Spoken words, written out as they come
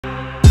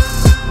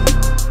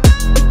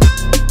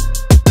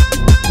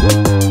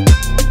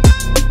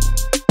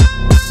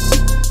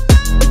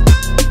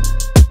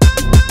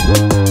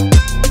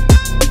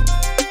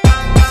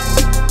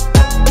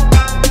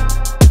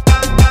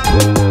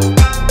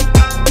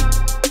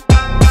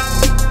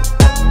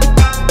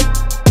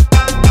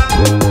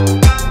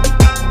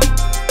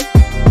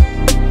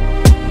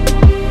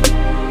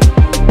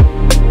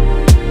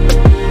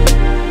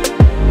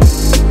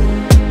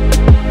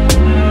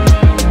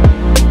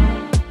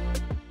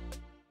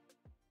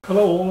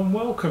Hello all and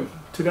welcome.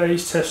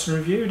 Today's test and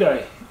review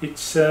day.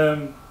 It's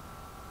the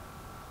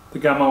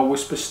Gamo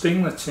Whisper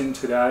Sting that's in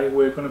today.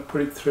 We're going to put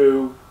it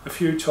through a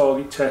few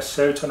target tests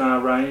out on our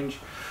range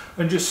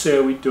and just see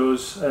how it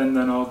does, and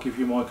then I'll give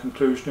you my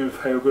conclusion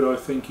of how good I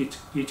think it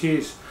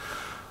is.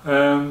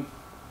 Nothing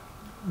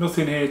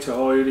here to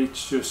hide,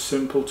 it's just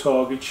simple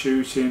target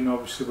shooting.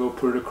 Obviously we'll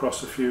put it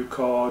across a few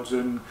cards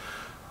and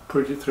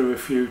put it through a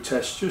few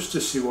tests just to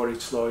see what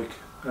it's like.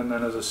 And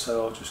then, as I say,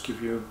 I'll just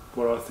give you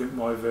what I think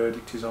my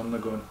verdict is on the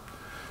gun.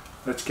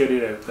 Let's get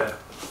it out there.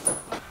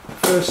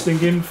 First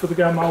thing in for the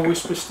Gamo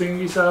Whisper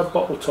Sting is our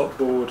bottle top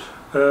board.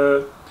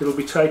 It'll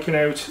be taking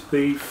out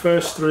the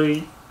first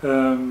three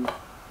bottle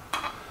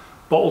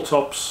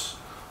tops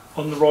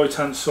on the right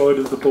hand side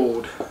of the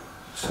board.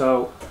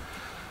 So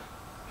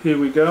here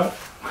we go.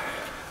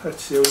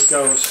 Let's see how it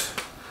goes.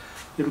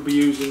 It'll be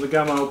using the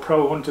Gamo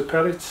Pro Hunter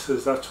pellets,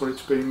 as that's what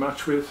it's been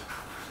matched with.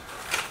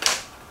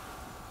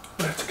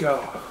 Let's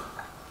go.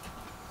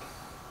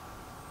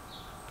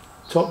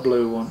 Top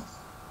blue one.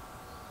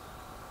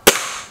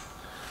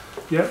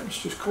 Yeah,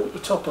 it's just caught the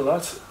top of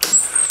that.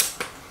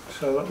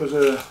 So that was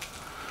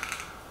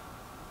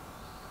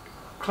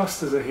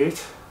classed as a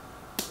hit.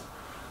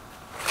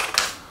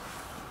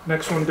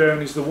 Next one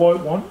down is the white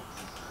one.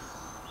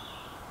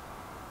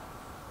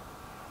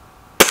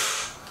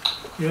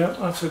 Yeah,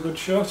 that's a good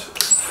shot.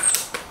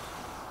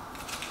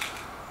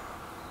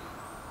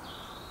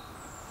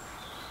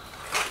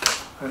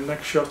 And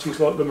next shot is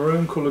like the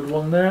maroon coloured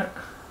one there.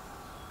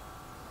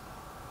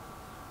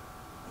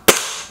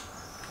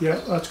 Yeah,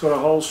 that's got a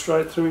hole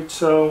straight through it,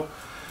 so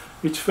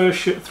its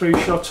first 3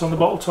 shots on the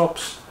bottle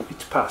tops,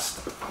 it's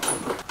passed.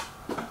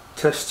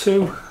 Test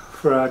 2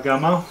 for our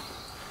Gamo.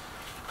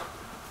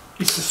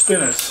 It's the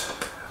spinners.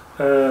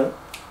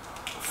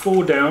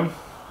 4 down,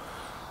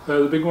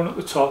 the big one at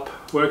the top,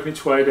 working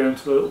its way down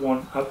to the little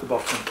one at the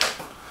bottom.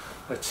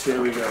 Let's see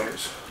how it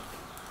goes.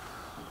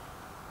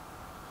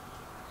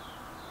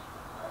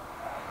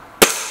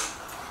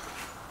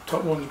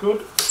 Top one's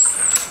good.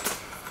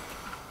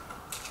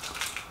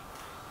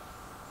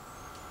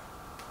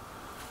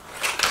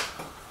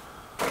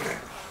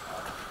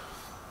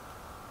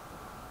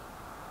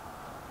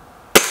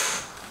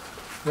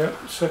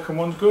 Yeah, second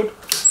one's good.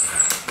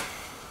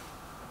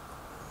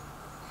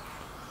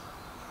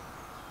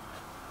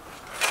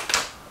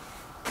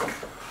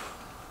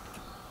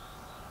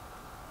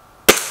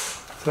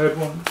 Third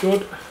one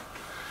good.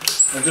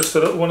 And just a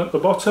little one at the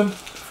bottom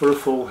for a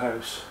full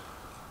house.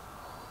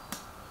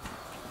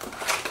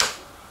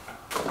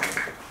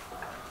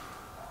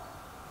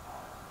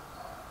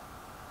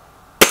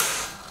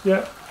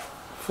 Yeah,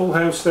 full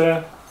house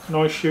there,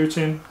 nice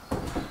shooting,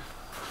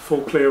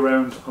 full clear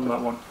round on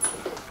that one.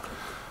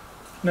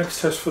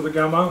 Next test for the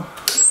Gamo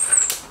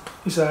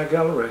is our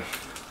gallery.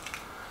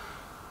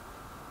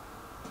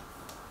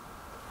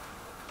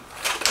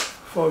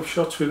 5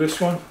 shots with this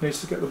one, needs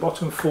to get the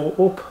bottom 4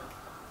 up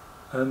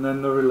and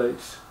then the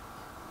release.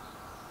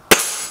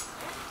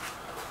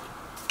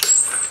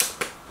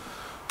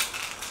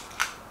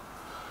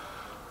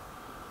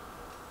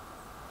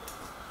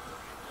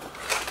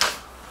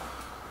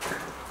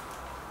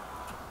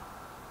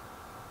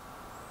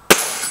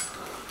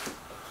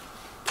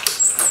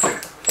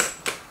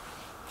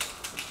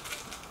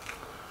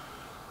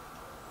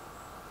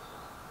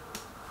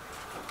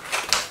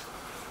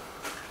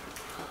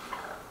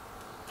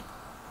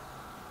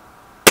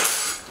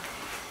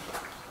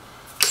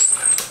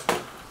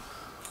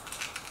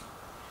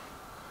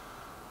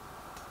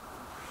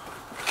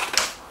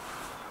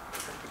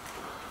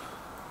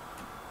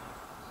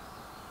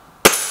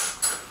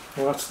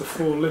 Well, that's the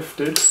 4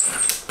 lifted.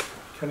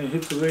 Can you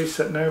hit the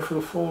reset now for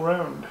the full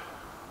round?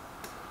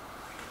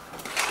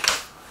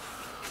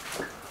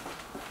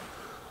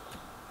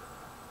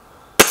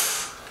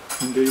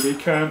 Indeed he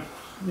can.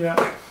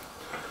 Yeah,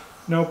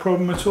 no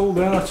problem at all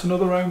there. That's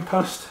another round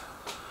passed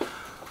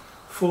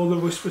for the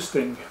Whisper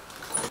Sting.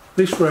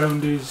 This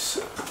round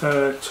is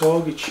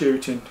target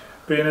shooting.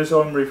 Being as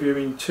I'm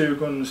reviewing 2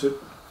 guns at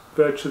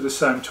virtually the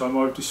same time,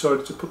 I've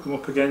decided to put them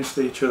up against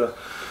each other.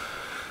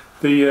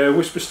 The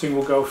Whisper Sting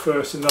will go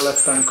first in the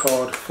left hand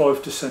card,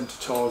 5 to centre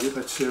target.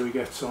 Let's see how he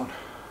gets on.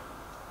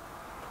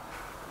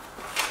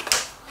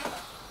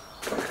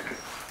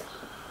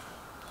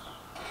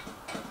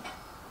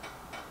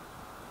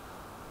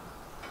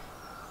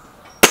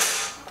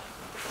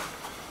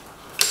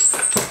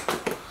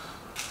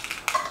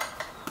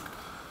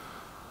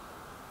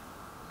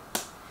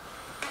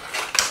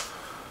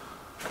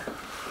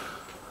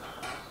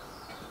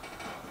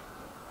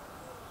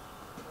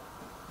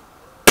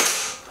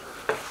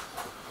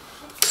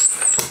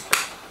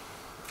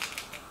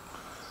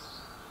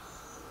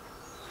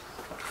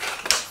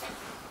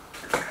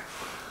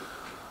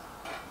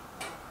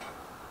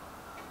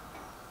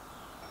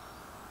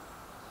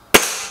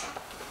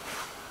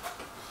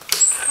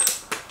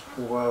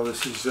 Wow,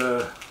 this is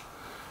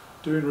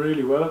doing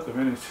really well at the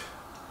minute.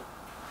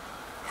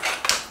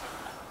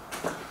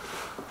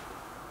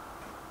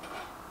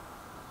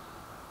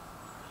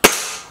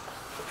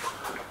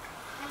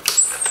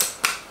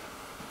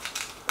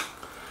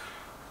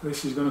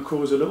 This is going to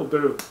cause a little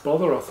bit of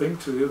bother, I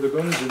think, to the other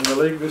guns in the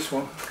league, this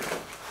one.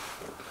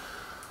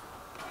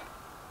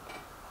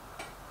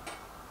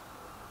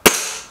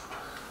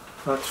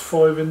 That's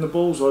 5 in the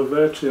bullseye,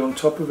 virtually on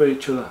top of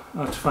each other.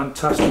 That's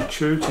fantastic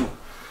shooting.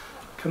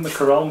 Can the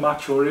corral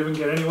match or even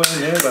get anywhere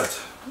near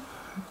that?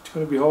 It's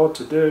going to be hard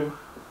to do.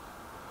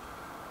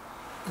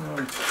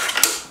 Right.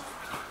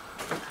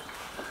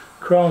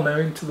 Corral now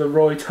into the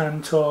right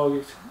hand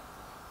target.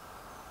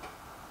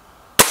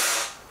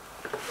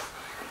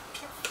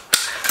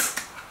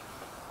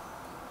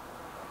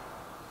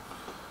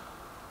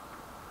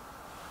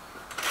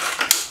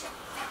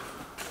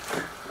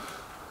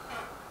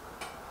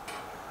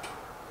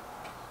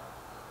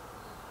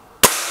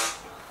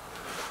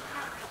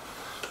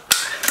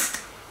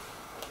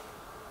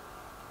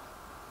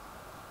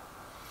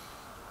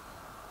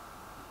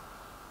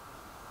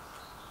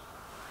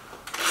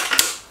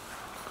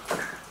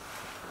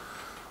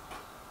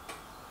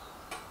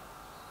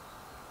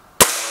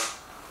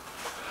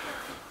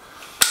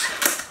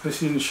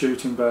 This isn't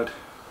shooting bad.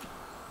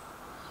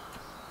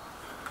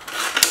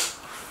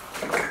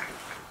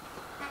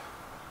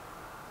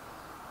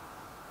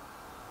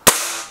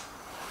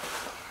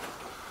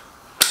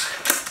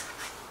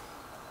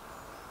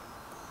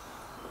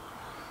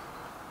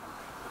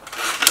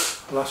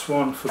 Last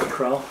one for the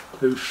corral,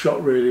 who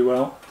shot really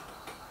well.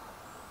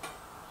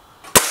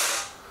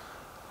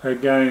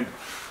 Again,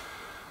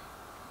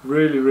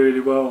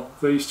 really well.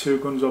 These two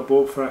guns I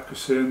bought for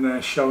accuracy and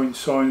they're showing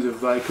signs of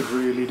they could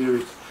really do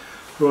it.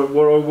 Right,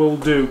 what I will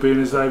do, being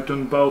as they've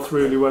done both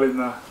really well in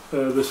that,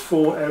 there's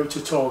 4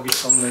 outer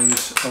targets on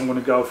these. I'm going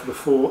to go for the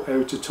 4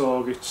 outer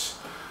targets.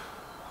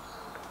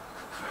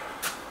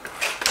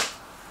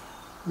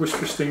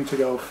 Whisper Sting to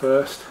go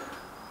first.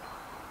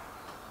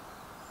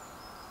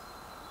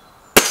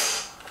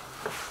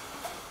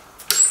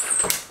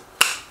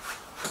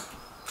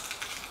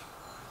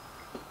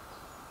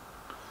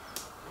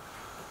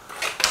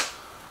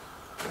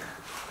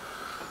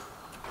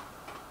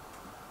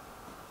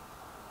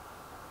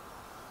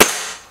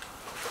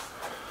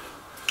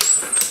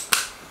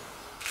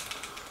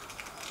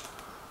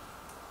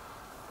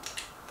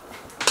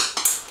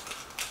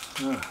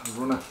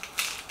 Runner.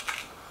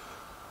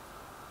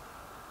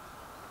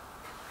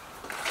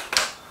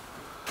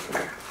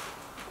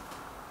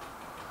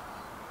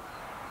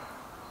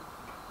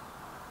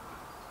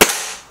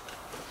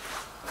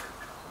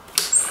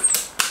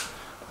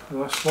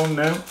 Last one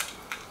now.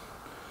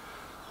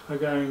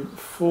 Again,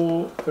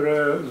 4 that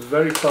are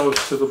very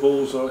close to the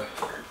bullseye.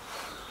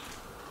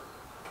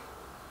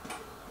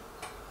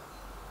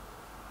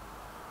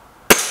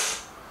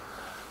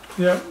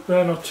 Yeah,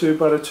 they're not too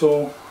bad at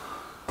all.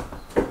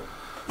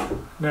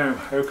 Now,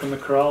 how can the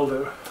corral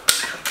do?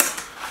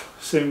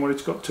 Seeing what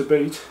it's got to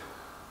beat.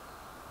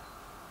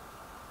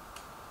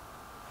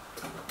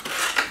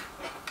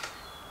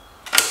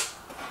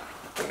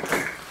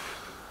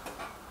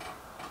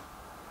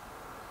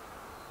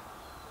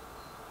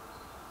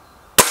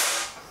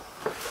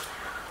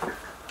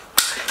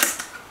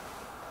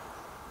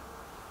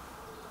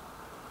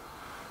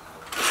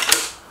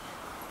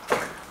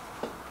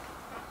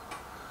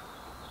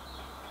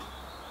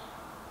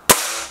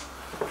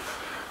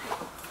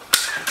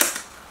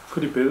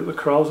 Could it be that the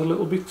corral's a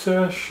little bit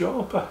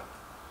sharper?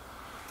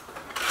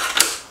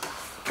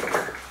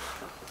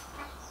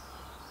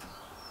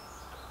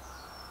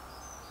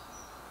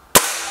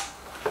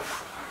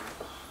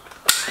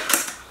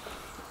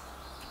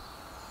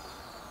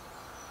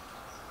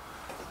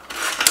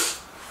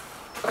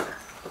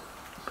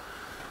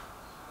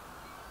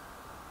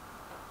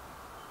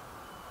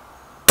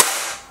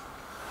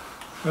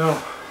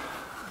 Well,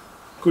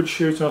 good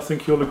shooting, I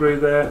think you'll agree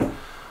there,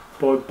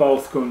 by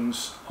both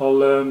guns.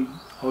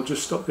 I'll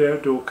just stop the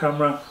outdoor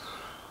camera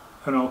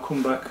and I'll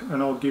come back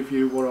and I'll give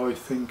you what I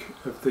think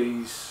of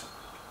these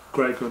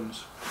grey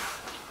guns.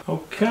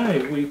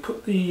 Okay, we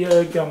put the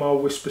Gamo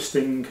Whisper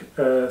Sting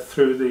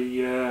through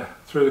the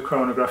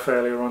chronograph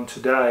earlier on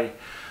today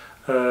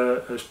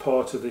as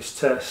part of this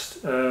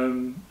test.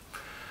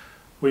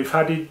 We've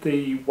added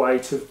the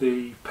weight of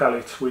the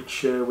pellet,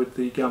 which with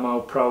the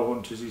Gamo Pro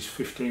Hunters is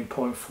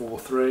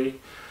 15.43.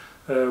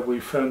 We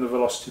found the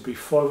velocity to be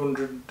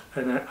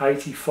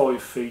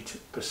 585 feet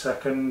per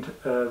second.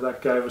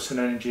 That gave us an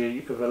energy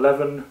of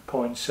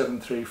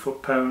 11.73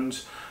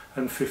 foot-pounds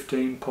and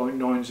 15.90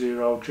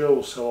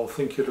 joules. So I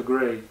think you'll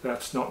agree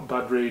that's not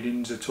bad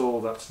readings at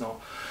all. That's not.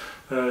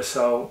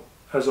 So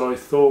as I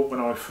thought when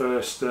I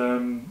first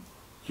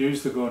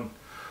used the gun,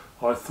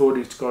 I thought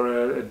it's got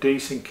a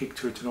decent kick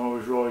to it, and I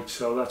was right.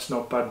 So that's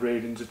not bad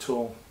readings at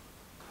all.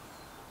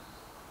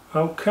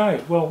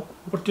 Okay, well,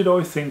 what did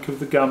I think of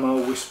the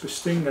Gamo Whisper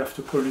Sting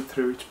after putting it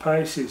through its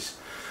paces?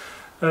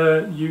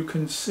 You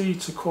can see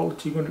it's a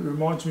quality gun. It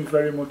reminds me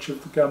very much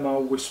of the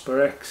Gamo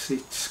Whisper X.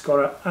 It's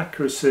got an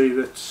accuracy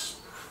that's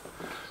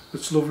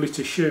lovely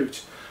to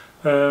shoot.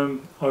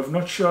 I've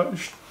not shot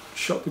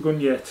the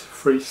gun yet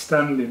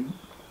freestanding.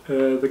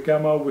 The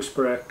Gamo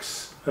Whisper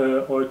X,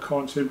 I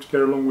can't seem to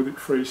get along with it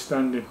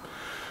freestanding.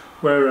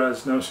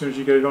 Whereas now, as soon as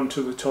you get it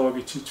onto the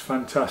target, it's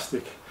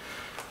fantastic.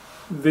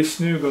 This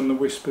new gun, the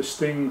Whisper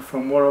Sting,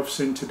 from what I've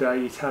seen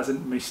today, it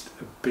hasn't missed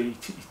a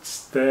beat.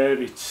 It's there,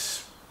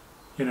 it's,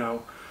 you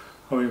know,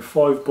 I mean,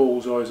 5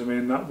 bullseyes, I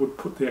mean, that would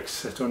put the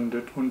Exocet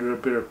under a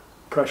bit of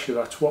pressure.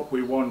 That's what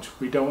we want.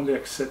 We don't want the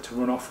Exocet to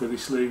run off with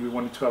this league. We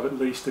want it to have at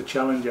least a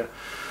challenger,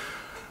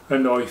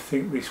 and I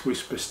think this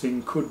Whisper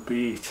Sting could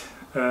be it.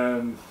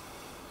 From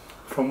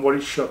what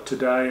it's shot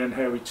today and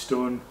how it's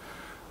done,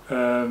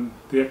 the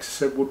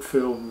Exocet would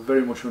feel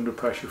very much under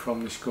pressure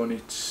from this gun.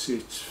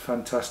 It's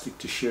fantastic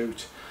to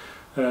shoot.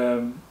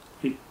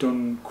 It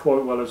done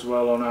quite well as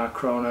well on our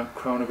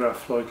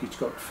chronograph, like it's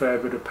got a fair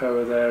bit of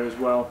power there as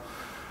well.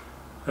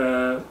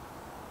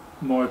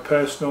 My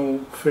personal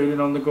feeling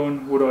on the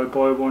gun, would I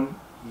buy one?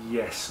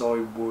 Yes,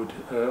 I would.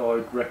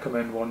 I'd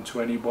recommend one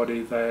to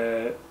anybody.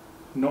 They're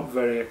not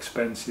very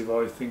expensive.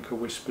 I think a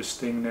Whisper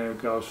Sting now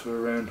goes for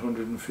around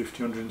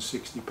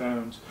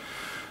 £150–160,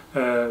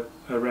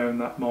 around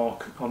that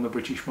mark on the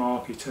British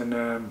market,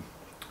 and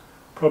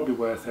probably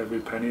worth every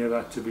penny of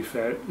that, to be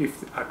fair, if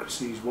the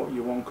accuracy is what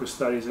you want, because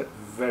that is a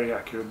very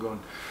accurate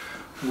gun.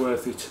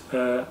 Worth it.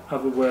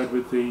 Have a word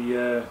with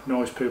the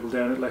nice people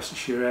down at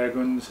Leicestershire Air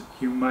Guns.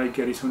 You may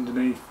get it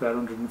underneath that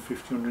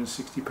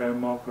 £150–160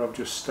 mark that I've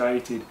just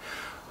stated.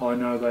 I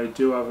know they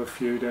do have a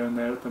few down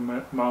there at the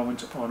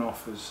moment on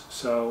offers,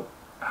 so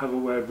have a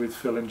word with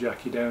Phil and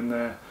Jackie down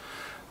there.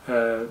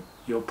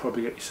 You'll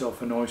probably get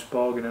yourself a nice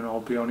bargain, and I'll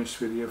be honest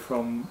with you,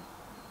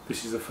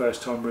 this is the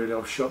first time really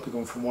I've shot the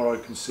gun. From what I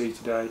can see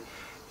today,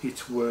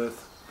 it's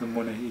worth the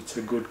money. It's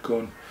a good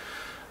gun.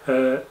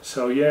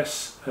 So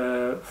yes,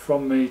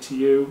 from me to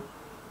you,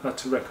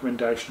 that's a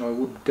recommendation. I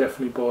would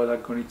definitely buy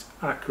that gun. It's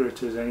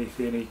accurate as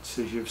anything. It's,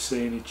 as you've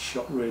seen, it's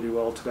shot really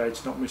well today.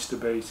 It's not missed a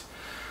beat.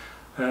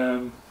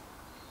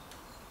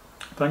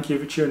 Thank you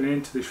for tuning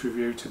in to this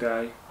review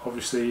today.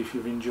 Obviously, if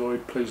you've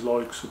enjoyed, please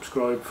like,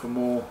 subscribe for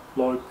more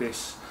like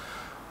this,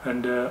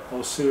 and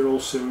I'll see you all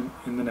soon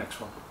in the next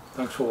one.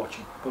 Thanks for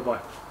watching. Bye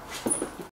bye.